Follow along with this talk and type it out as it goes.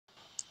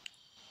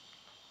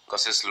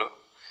Gauss's law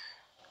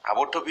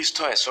আবদ্ধ পৃষ্ঠ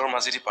এছৰ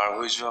মাজেদি পাৰ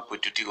হৈ যোৱা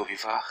বৈদ্যুতিক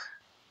অভিবাহ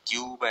Q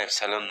বা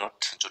এপসাইলন নট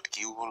য'ত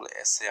Q হ'ল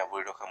S এ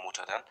আৱৰি ৰখা মুঠ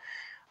আধান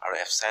আৰু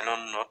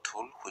এপসাইলন নট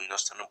হ'ল শূন্য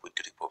স্থানৰ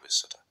বৈদ্যুতিক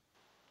প্ৰৱেশ্যতা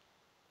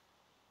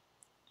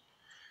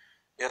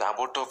ইয়াত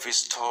আবদ্ধ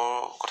পৃষ্ঠৰ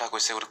কথা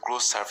কৈছে গতে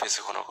ক্লোজ সাৰফেস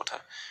এখনৰ কথা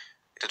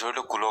এটা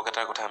ধৰিলো গোলক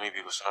এটাৰ কথা আমি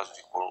বিবেচনা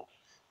যদি কৰো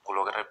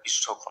গোলক এটাৰ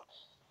পৃষ্ঠখন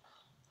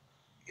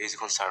এই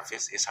যিখন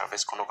সাৰফেস এই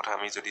সাৰফেসখনৰ কথা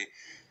আমি যদি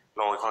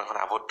লওঁ এখন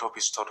আবদ্ধ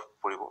পৃষ্ঠত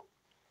পৰিব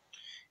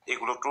এই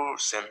গোলকটোৰ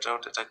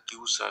চেন্টাৰত এটা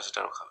কিউ চাৰ্জ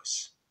এটা ৰখা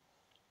হৈছে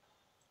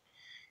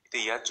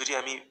এতিয়া ইয়াত যদি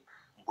আমি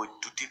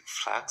বৈদ্যুতিক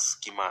ফ্লাক্স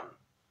কিমান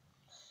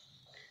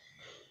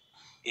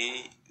এই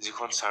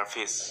যিখন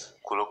সাৰফেস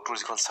গোলকটোৰ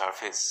যিখন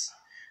সাৰফেস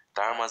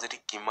তাৰ মাজেদি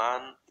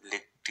কিমান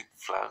electric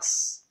flux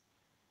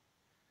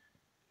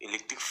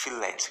electric field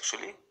lines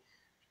actually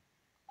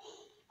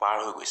পাৰ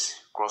হৈ গৈছে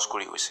ক্ৰস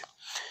কৰি গৈছে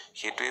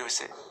হেতুৱে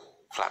হৈছে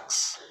ফ্লাক্স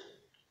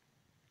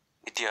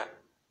এতিয়া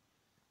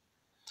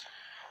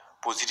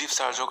পজিটিভ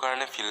চাৰ্জৰ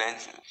কাৰণে field line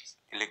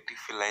electric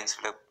field lines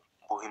বিলাক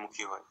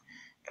বহিমুখী হয়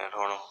এনে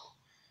ধৰণৰ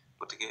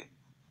গতিকে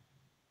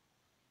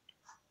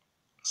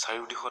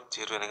চাৰিও দিশত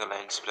যেহেতু এনেকা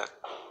লাইনছ বিলাক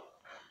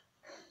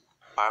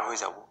পাৰ হৈ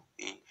যাব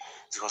এই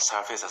যিখন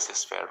সাৰফেস আছে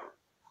স্ফেয়াৰটো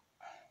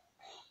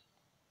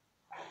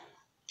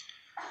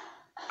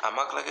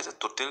আমাক লাগে যে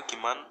টোটেল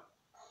কিমান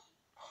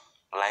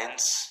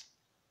লাইনছ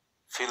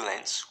ফিল্ড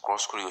লাইনছ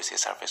ক্ৰস কৰি গৈছে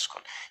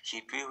সাৰফেসখন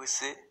হেতুৱে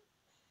হৈছে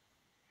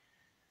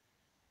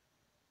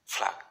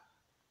flux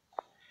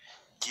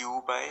Q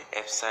by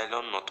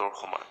epsilon Notre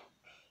সমান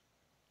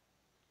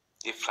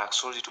এই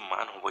ফ্লাক্সৰ যেটো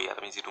মান হ'ব ইয়াত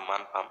আমি যেটো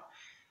মান পাম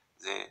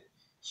যে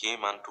সেই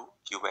মানটো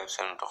Q by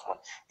epsilon নটৰ সমান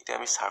এতিয়া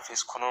আমি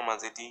সাৰফেসখনৰ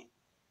মাজেদি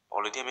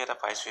অলৰেডি আমি এটা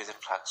পাইছো যে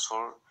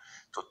ফ্লাক্সৰ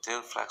টোটেল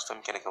ফ্লাক্সটো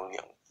আমি কেনেকৈ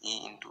উলিয়াম E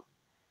into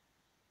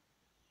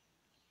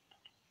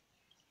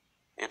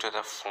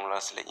এটা ফৰ্মুলা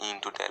আছিল E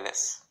into del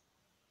S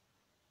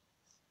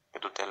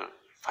total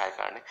phi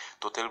কাৰণে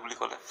টোটেল বুলি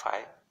ক'লে phi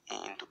E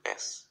into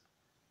S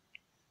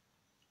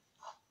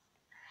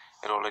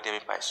এটা অলৰেডি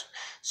আমি পাইছো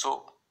সো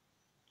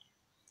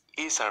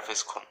এই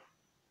সাৰফেসখন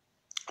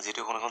যেটো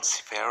এখন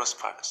স্ফেয়াৰৰ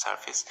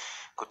সাৰফেস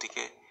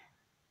গতিকে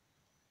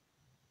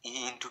E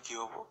into কি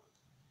হ'ব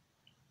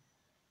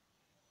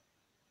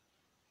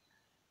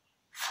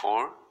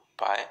 4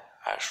 pi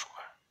r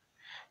square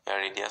ইয়াৰ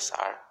ৰেডিয়াস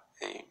r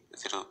এই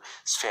যেটো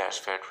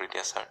স্ফেয়াৰ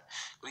ৰেডিয়াস r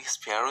গতিকে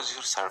স্ফেয়াৰৰ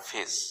যেটো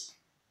সাৰফেস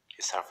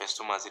এই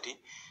সাৰফেসটো মাজেদি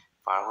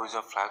পাৰ হৈ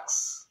যোৱা ফ্লাক্স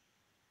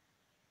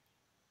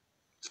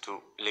যেটো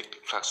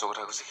ইলেক্ট্ৰিক ফ্লাক্সৰ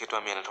কথা কৈছে হেতু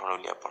আমি এনে ধৰণৰ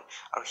উলিয়াব পাৰো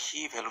আৰু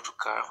সেই ভ্যালুটো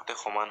কাৰ সৈতে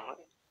সমান হয়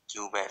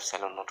Q by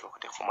epsilon নটৰ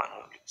সৈতে সমান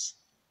হয় বুলি কৈছে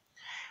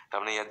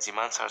তাৰমানে ইয়াত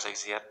যিমান চাৰ্জ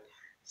আহিছে ইয়াত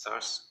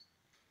চাৰ্জ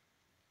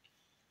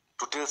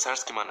টোটেল চাৰ্জ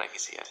কিমান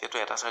ৰাখিছে ইয়াত হেতু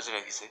এটা চাৰ্জ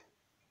ৰাখিছে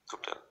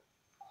টোটেল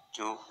Q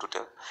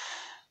টোটেল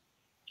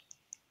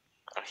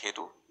আৰু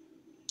হেতু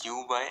Q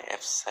by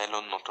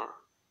epsilon নটৰ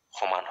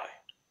সমান হয়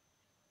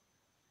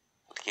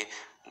গতিকে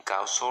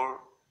গাউছৰ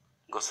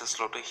গছেছ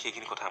লতে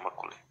সেইখিনি কথা আমাক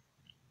ক'লে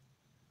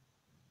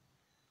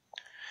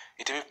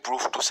এটা আমি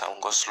প্ৰুফটো চাও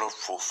গছ লৰ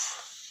প্ৰুফ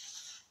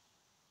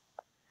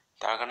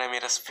তাৰ কাৰণে আমি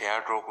এটা স্ফেয়াৰ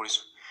ড্ৰ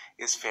কৰিছো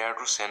এই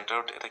স্ফেয়াৰটোৰ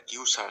চেন্টাৰত এটা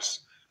কিউ চাৰ্জ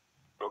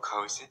ৰখা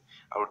হৈছে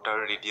আৰু তাৰ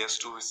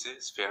ৰেডিয়াসটো হৈছে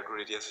স্ফেয়াৰটোৰ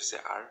ৰেডিয়াস হৈছে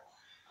r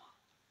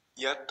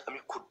ইয়াত আমি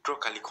ক্ষুদ্ৰ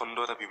কালিখণ্ড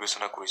এটা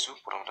বিবেচনা কৰিছো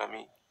প্ৰথমতে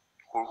আমি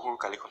সৰু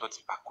কালিখণ্ডত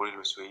ভাগ কৰি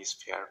লৈছো এই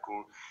স্ফেয়াৰটোৰ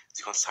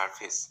যিখন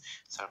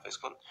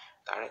সাৰফেসখন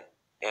তাৰ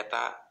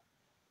এটা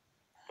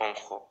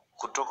অংশ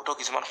ক্ষুদ্ৰ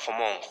কিছুমান সম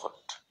অংশত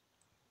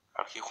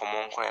আৰু সেই সম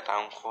অংশৰ এটা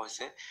অংশ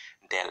হৈছে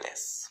del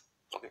S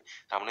ওকে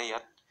তাৰমানে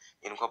ইয়াত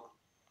এনেকুৱা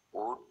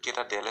বহুত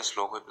কেটা del S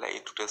লগ হৈ পেলাই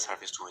এই টোটেল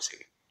সাৰফেসটো হৈছে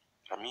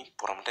আমি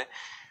প্ৰথমতে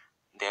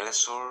del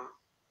S ৰ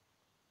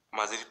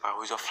মাজেদি পাৰ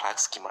হৈ যোৱা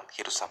ফ্লাক্স কিমান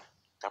হেতু চাম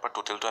তাৰপৰ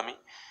টোটেলটো আমি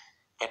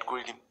এড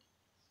কৰি দিম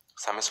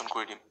সামেশন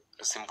কৰি দিম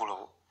সিম্পল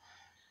হ'ব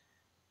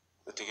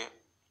গতিকে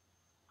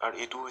আৰু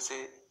এটো হৈছে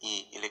ই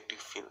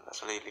ইলেক্ট্ৰিক ফিল্ড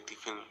আসলে ইলেক্ট্ৰিক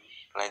ফিল্ড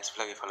লাইনছ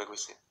বিলাক ইফালে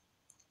গৈছে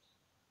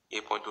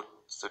এই পইণ্টত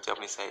যদি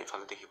আপুনি চাই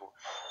ইফালে দেখিব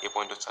এই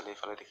পইণ্টত চালে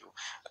ইফালে দেখিব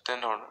তেন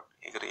ধৰণৰ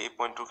এই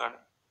পইণ্টৰ কাৰণে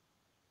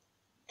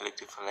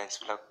ইলেক্ট্ৰিক ফিল্ড লাইনছ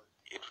বিলাক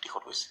এটো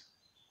দিশত গৈছে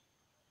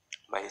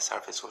বা এই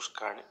সাৰফেসৰ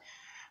কাৰণে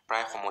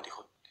প্ৰায়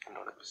সমদিশত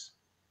এনেদৰে গৈছে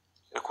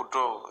এটা ক্ষুদ্ৰ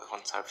এখন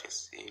সাৰফেস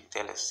এই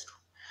del S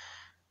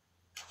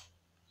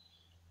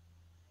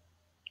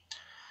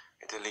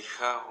এটা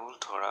লিখা হল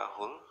ধৰা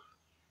হল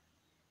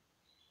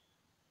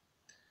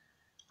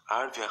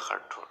r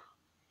ব্যাসাৰ্ধৰ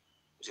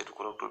যেটো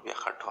গোলকটোৰ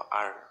ব্যাসাৰ্ধ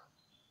r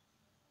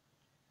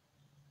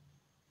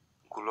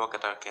গোলক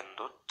এটাৰ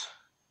কেন্দ্ৰত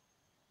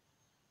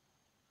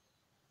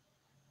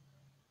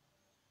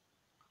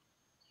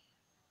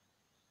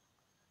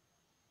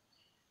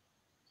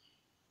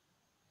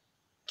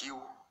Q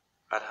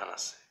আধান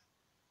আছে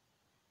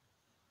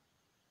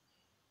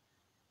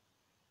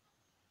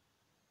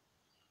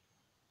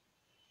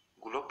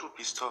গোলকটোৰ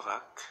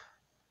পৃষ্ঠভাগ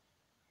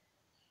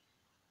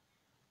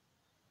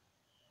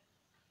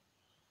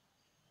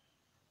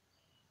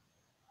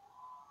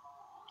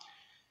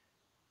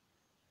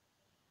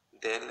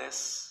del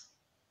S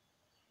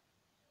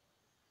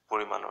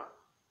পৰিমাণৰ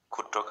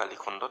ক্ষুদ্ৰ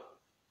কালিখণ্ডত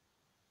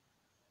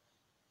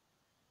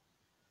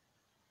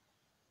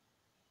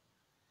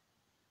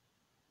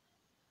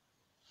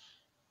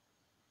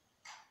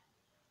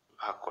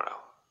ভাগ কৰা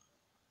হ'ব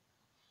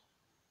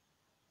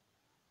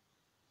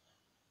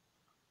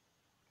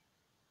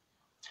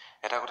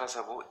এটা কথা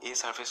চাব এই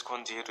সাৰফেসখন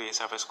যেহেতু এই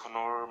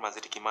সাৰফেসখনৰ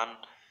মাজেদি কিমান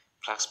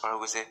ফ্লাক্স পাৰ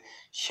গৈছে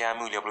সেয়া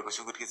আমি উলিয়াবলৈ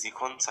কৈছো গতিকে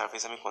যিখন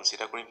সাৰফেস আমি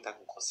কনসিডাৰ কৰিম তাক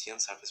গসিয়ান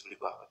সাৰফেস বুলি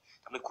কোৱা হয়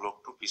আমি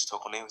গোলকটোৰ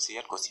পৃষ্ঠখনেই হৈছে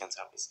ইয়াত গসিয়ান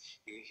সাৰফেস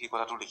এই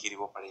কথাটো লিখি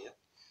দিব পাৰি ইয়াত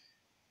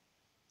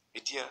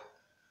এতিয়া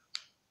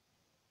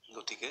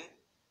গতিকে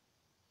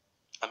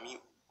আমি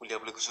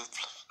উলিয়াবলৈ কৈছো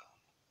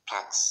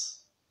ফ্লাক্স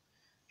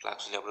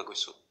উলিয়াবলৈ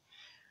কৈছো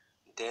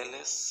ডেল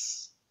এছ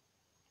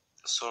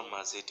ৰ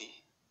মাজেদি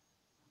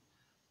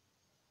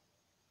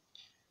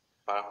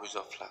পাৰ হৈ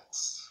যোৱা ফ্লাক্স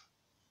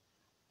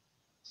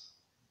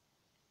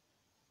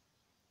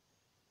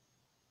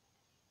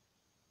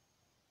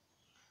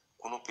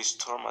কোনো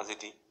পৃষ্ঠৰ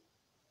মাজেদি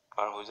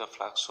পাৰ হৈ যোৱা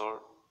ফ্লাক্সৰ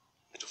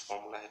যেটো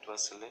ফৰ্মুলা হেতু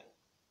আছিলে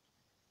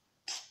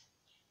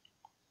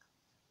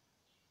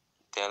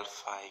del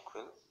phi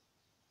equal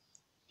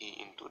E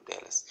into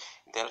del S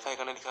del phi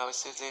কাৰণে লিখা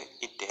হৈছে যে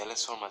এই del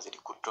S ৰ মাজেদি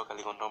ক্ষুদ্ৰ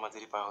কালিগণ্ডৰ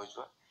মাজেদি পাৰ হৈ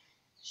যোৱা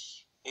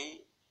এই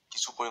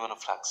কিছু পৰিমাণৰ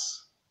ফ্লাক্স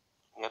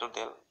ইয়াতো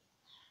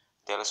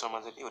del S ৰ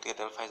মাজেদি গতিকে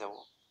del phi যাব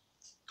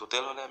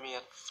টোটেল হলে আমি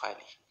ইয়াত phi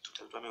লিখিম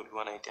টোটেলটো আমি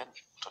উলিওৱা নাই এতিয়া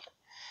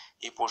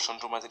এই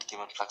পোৰচনটোৰ মাজেদি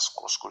কিমান ফ্লাক্স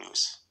ক্ৰছ কৰি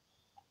হৈছে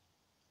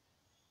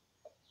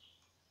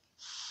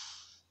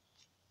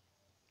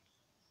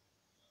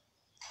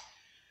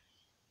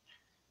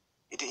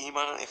এতিয়া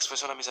ইমান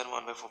এক্সপ্ৰেছন আমি জানো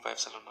 1/4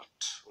 epsilon নট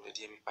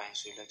অলৰেডি আমি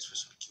পাইছো এই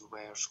expression q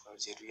by r square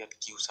যেহেতু ইয়াত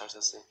q চাৰ্জ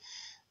আছে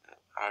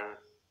r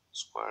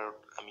স্কয়াৰ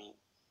আমি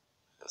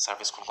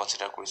সাৰফেসখন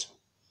কনসিডাৰ কৰিছো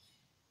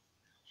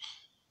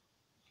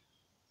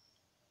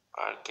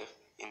r cap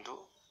into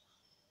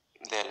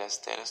del s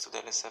to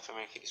del s f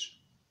আমি লিখি দিছো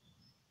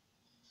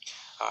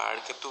r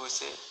cap তো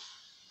হৈছে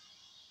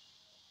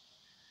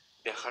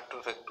ব্যাসাৰ্ধ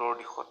ভেক্টৰৰ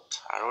দিশত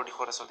r ৰ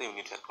দিশত আচলতে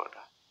ইউনিট ভেক্টৰ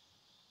এটা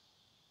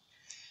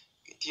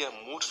এতিয়া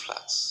মুঠ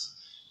ফ্লাক্স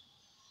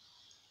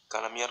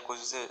কাৰণ আমি ইয়াত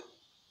কৈছো যে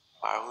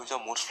পাৰ হৈ যোৱা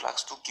মুঠ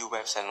ফ্লাক্সটো q by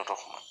epsilon নটৰ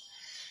সমান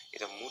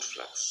এটা মুঠ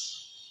ফ্লাক্স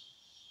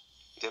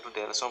এতিয়াটো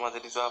del s ৰ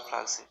মাজেদি যোৱা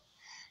ফ্লাক্স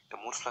এটা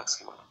মুঠ ফ্লাক্স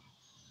কিমান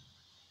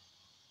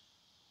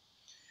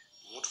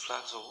মুঠ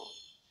ফ্লাক্স হ'ব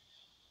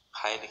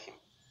phi লিখিম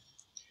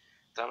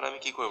তাৰমানে আমি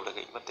কি কৰিব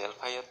লাগে ইমান del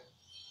phi ইয়াত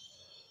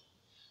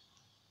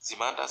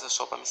যিমানটা আছে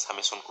সব আমি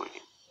সামেশন কৰি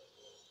দিম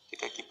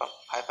তেতিয়া কি পাম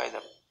phi পাই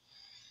যাম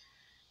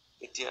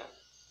এতিয়া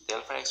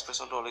del phi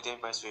এক্সপ্ৰেছনটো অলৰেডি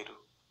আমি পাইছো এইটো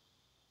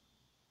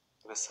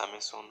the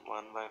summation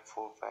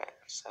 1/4 pi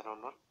epsilon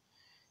naught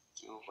q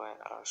by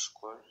r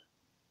square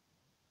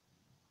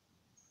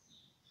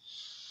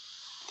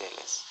del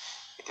s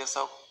এতিয়া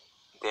চাওক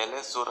del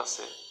s য'ত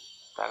আছে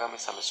তাক আমি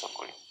সামেশন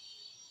কৰিম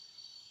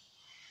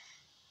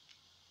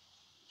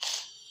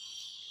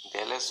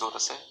del s য'ত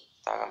আছে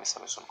তাক আমি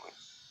সামেশন কৰিম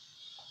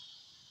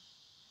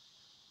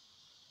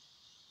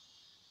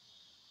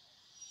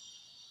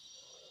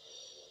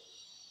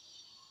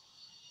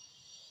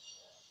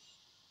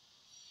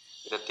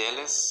এটা del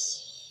s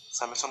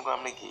সামেশন কৰা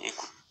মানে কি এই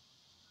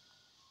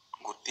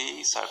গোটেই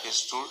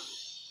সাৰফেসটোৰ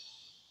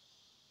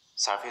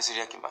সাৰফেস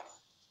এৰিয়া কিমান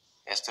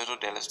s তো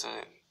del s তো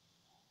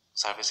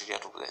সাৰফেস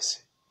এৰিয়াটো বুজাইছে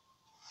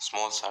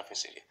স্মল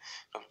সাৰফেস এৰিয়া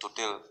একদম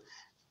টোটেল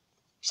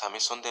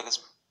সামেশন del s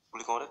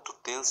বুলি কওঁতে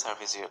টোটেল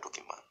সাৰফেস এৰিয়াটো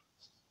কিমান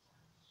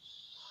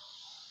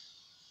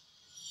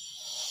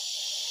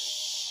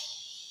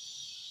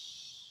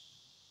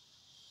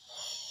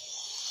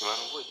কিমান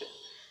হ'ব এতিয়া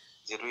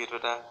যেটো এটো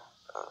এটা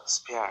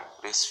স্ফিয়াৰ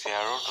এই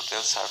স্ফিয়াৰৰ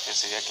টোটেল সাৰফেস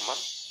এৰিয়া কিমান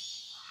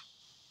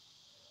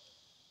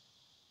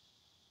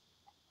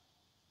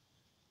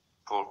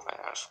 4 pi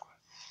r square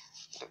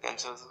এটা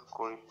ক্যান্সেল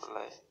কৰি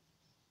পেলাই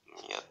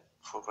ইয়াত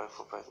 4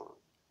 pi গ'ল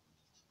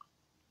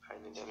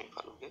ফাইনালি আমি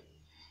পালোগে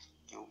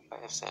q by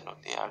epsilon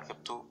naught এই r cap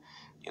to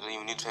এটা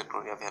ইউনিট ভেক্টৰ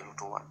ইয়াৰ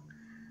ভ্যালুটো 1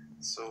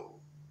 সো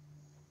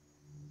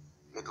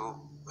এটো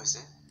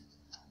হৈছে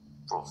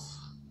proof